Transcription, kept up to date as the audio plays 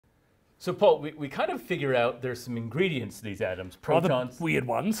So Paul, we kind of figure out there's some ingredients to these atoms, protons. Other weird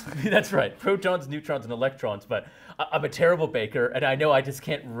ones. That's right, protons, neutrons, and electrons, but I'm a terrible baker, and I know I just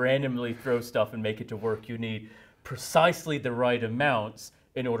can't randomly throw stuff and make it to work. You need precisely the right amounts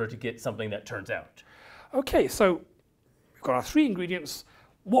in order to get something that turns out. Okay, so we've got our three ingredients.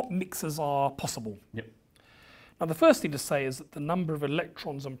 What mixes are possible? Yep. Now, the first thing to say is that the number of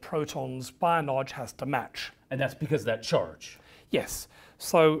electrons and protons, by and large, has to match. And that's because of that charge. Yes.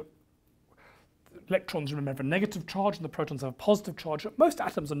 So electrons, remember, have a negative charge and the protons have a positive charge. Most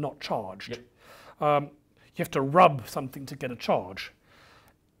atoms are not charged. Yep. You have to rub something to get a charge.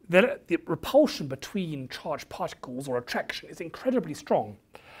 The repulsion between charged particles, or attraction, is incredibly strong.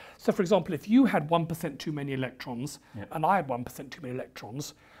 So, for example, if you had 1% too many electrons, yep, and I had 1% too many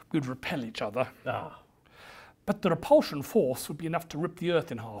electrons, we would repel each other. Ah. But the repulsion force would be enough to rip the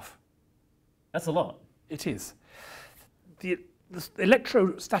Earth in half. That's a lot. It is. The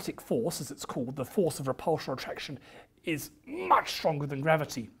electrostatic force, as it's called, the force of repulsion or attraction, is much stronger than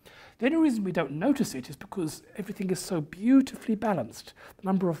gravity. The only reason we don't notice it is because everything is so beautifully balanced. The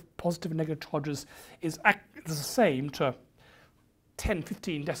number of positive and negative charges is the same to 10,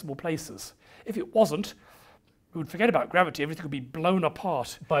 15 decimal places. If it wasn't, we would forget about gravity. Everything would be blown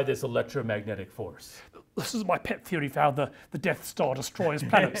apart by this electromagnetic force. This is my pet theory for how the Death Star destroys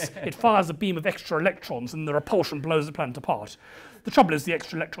planets. It fires a beam of extra electrons and the repulsion blows the planet apart. The trouble is the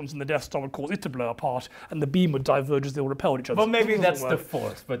extra electrons in the Death Star would cause it to blow apart and the beam would diverge as they all repelled each other. Well, maybe that's the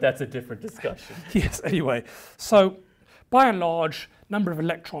force, but that's a different discussion. Yes, anyway. So, by and large, number of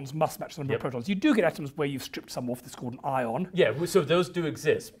electrons must match the number of protons. You do get atoms where you've stripped some off. That's called an ion. Yeah, so those do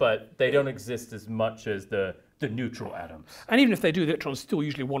exist, but they don't exist as much as the neutral atoms. And even if they do, the electrons are still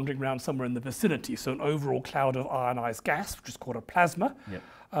usually wandering around somewhere in the vicinity. So an overall cloud of ionized gas, which is called a plasma,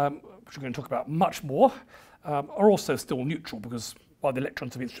 which we're going to talk about much more, are also still neutral because while the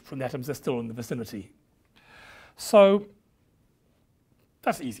electrons have been stripped from the atoms, they're still in the vicinity. So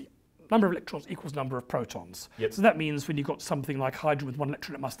that's easy. Number of electrons equals number of protons. Yep. So that means when you've got something like hydrogen with one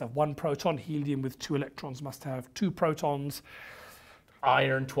electron, it must have one proton. Helium with 2 electrons must have 2 protons.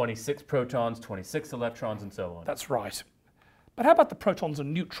 Iron, 26 protons, 26 electrons, and so on. That's right. But how about the protons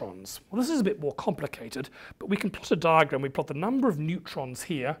and neutrons? Well, this is a bit more complicated, but we can plot a diagram. We plot the number of neutrons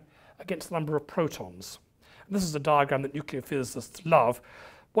here against the number of protons. And this is a diagram that nuclear physicists love.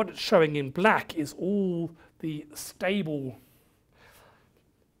 What it's showing in black is all the stable,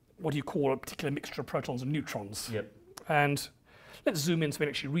 what do you call a particular mixture of protons and neutrons. Yep. And let's zoom in so we can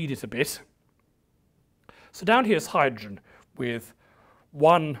actually read it a bit. So down here is hydrogen with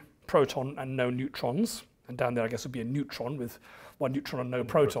 1 proton and no neutrons. And down there, I guess, would be a neutron with 1 neutron and no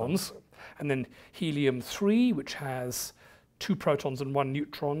protons. And then helium-3, which has 2 protons and 1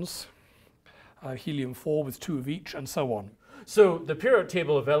 neutrons. Helium-4 with 2 of each, and so on. So the periodic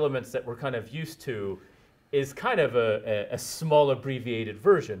table of elements that we're kind of used to is kind of a small abbreviated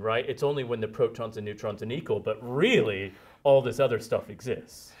version, right? It's only when the protons and neutrons are equal, but really all this other stuff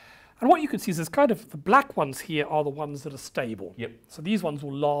exists. And what you can see is there's kind of, the black ones here are the ones that are stable. Yep. So these ones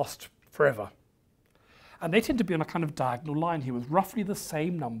will last forever. And they tend to be on a kind of diagonal line here with roughly the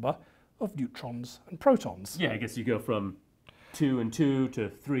same number of neutrons and protons. Yeah, I guess you go from 2 and 2 to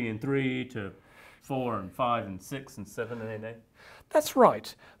 3 and 3 to 4 and 5 and 6 and 7 and 8. That's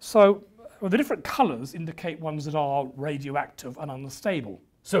right. So well, the different colours indicate ones that are radioactive and unstable.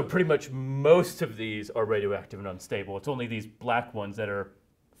 So pretty much most of these are radioactive and unstable. It's only these black ones that are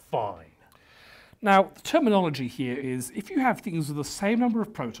fine. Now, the terminology here is if you have things with the same number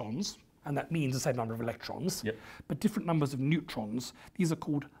of protons, and that means the same number of electrons, but different numbers of neutrons, these are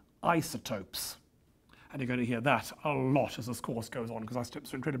called isotopes. And you're going to hear that a lot as this course goes on because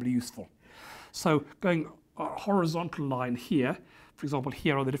isotopes are incredibly useful. So going a horizontal line here, for example,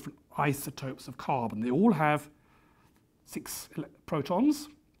 here are the different isotopes of carbon. They all have 6 protons,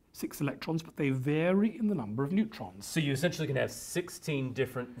 6 electrons, but they vary in the number of neutrons. So you essentially can have 16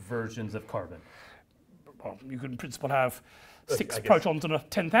 different versions of carbon. Well, you could in principle have 6 protons and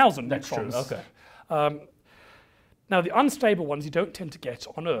 10,000 neutrons. That's true, okay. Now the unstable ones you don't tend to get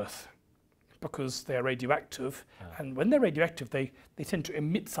on Earth because they're radioactive, and when they're radioactive they tend to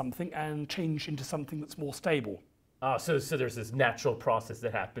emit something and change into something that's more stable. So there's this natural process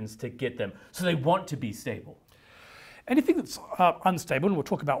that happens to get them. So they want to be stable. Anything that's unstable, and we'll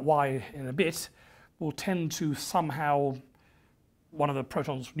talk about why in a bit, will tend to somehow, one of the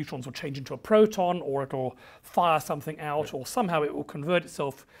protons, neutrons will change into a proton, or it'll fire something out, or somehow it will convert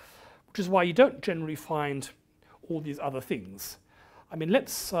itself, which is why you don't generally find all these other things. I mean,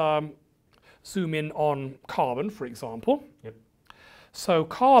 let's zoom in on carbon, for example. Yep. So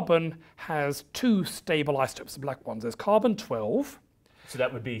carbon has 2 stable isotopes, the black ones. There's carbon-12. So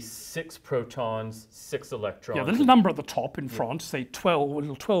that would be 6 protons, 6 electrons. Yeah, the little number at the top in front, say 12, a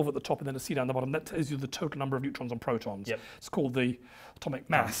little 12 at the top and then a C down the bottom, that tells you the total number of neutrons and protons. Yep. It's called the atomic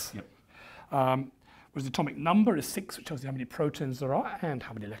mass. Yep. Whereas the atomic number is 6, which tells you how many protons there are and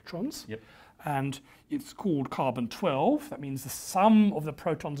how many electrons. Yep. And it's called carbon-12. That means the sum of the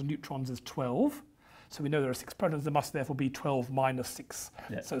protons and neutrons is 12. So we know there are 6 protons. There must therefore be 12 minus 6,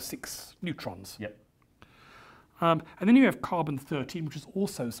 so 6 neutrons. Yep. And then you have carbon-13, which is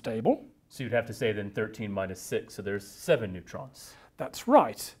also stable. So you'd have to say then 13 minus 6, so there's 7 neutrons. That's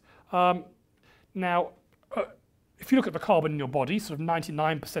right. Now, if you look at the carbon in your body, sort of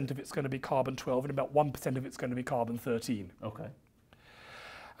 99% of it's going to be carbon-12 and about 1% of it's going to be carbon-13. Okay.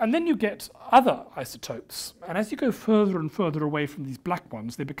 And then you get other isotopes. And as you go further and further away from these black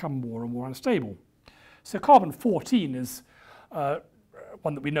ones, they become more and more unstable. So carbon-14 is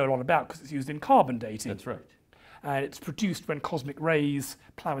one that we know a lot about because it's used in carbon dating. That's right. And it's produced when cosmic rays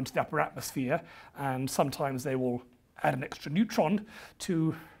plow into the upper atmosphere, and sometimes they will add an extra neutron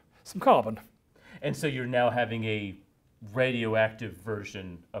to some carbon. And so you're now having a radioactive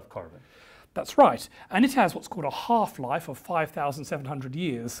version of carbon. That's right. And it has what's called a half-life of 5,700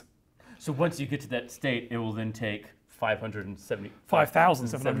 years. So once you get to that state, it will then take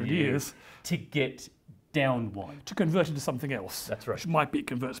 5,700 years to get down one. To convert into something else. That's right. Which might be it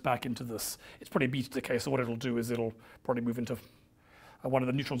converts back into this. It's probably beta decay, so what it'll do is it'll probably move into, one of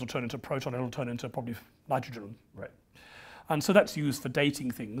the neutrons will turn into a proton, it'll turn into probably nitrogen. Right. And so that's used for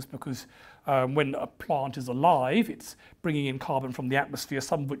dating things because when a plant is alive, it's bringing in carbon from the atmosphere,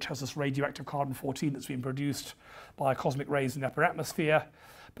 some of which has this radioactive carbon-14 that's been produced by cosmic rays in the upper atmosphere.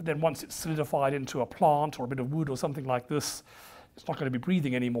 But then once it's solidified into a plant or a bit of wood or something like this, it's not going to be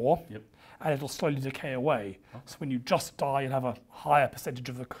breathing anymore. Yep. And it'll slowly decay away. Okay. So when you just die, you'll have a higher percentage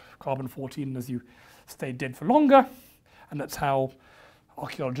of the carbon-14 as you stay dead for longer. And that's how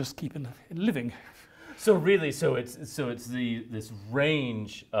archaeologists keep in living. So really, it's this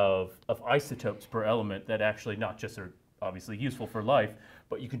range of isotopes per element that actually not just are obviously useful for life,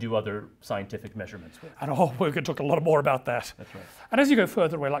 but you can do other scientific measurements with. And we're going to talk a lot more about that. That's right. And as you go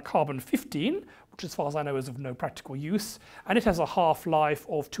further away, like carbon-15, which as far as I know is of no practical use, and it has a half-life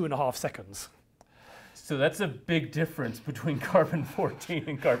of 2.5 seconds. So that's a big difference between carbon-14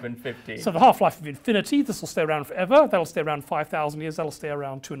 and carbon-15. So the half-life of infinity, this will stay around forever. That'll stay around 5,000 years. That'll stay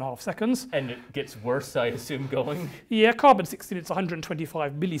around 2.5 seconds. And it gets worse, I assume, going? Yeah, carbon-16, it's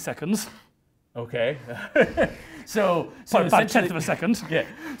 125 milliseconds. Okay. so about a tenth of a second. Yeah.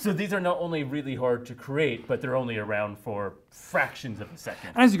 So these are not only really hard to create, but they're only around for fractions of a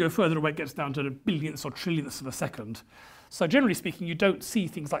second. And as you go further away, it gets down to the billionths or trillionths of a second. So generally speaking, you don't see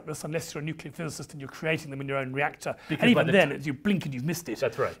things like this unless you're a nuclear physicist and you're creating them in your own reactor. Because and even then, as you blink and you've missed it.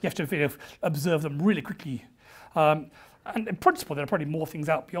 That's right. You have to observe them really quickly. And in principle, there are probably more things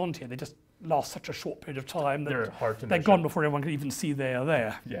out beyond here. They just last such a short period of time that they're hard to they're measure. gone before everyone can even see they are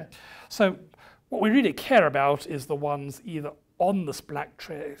there. Yeah. So what we really care about is the ones either on this black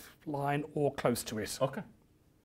line or close to it. Okay.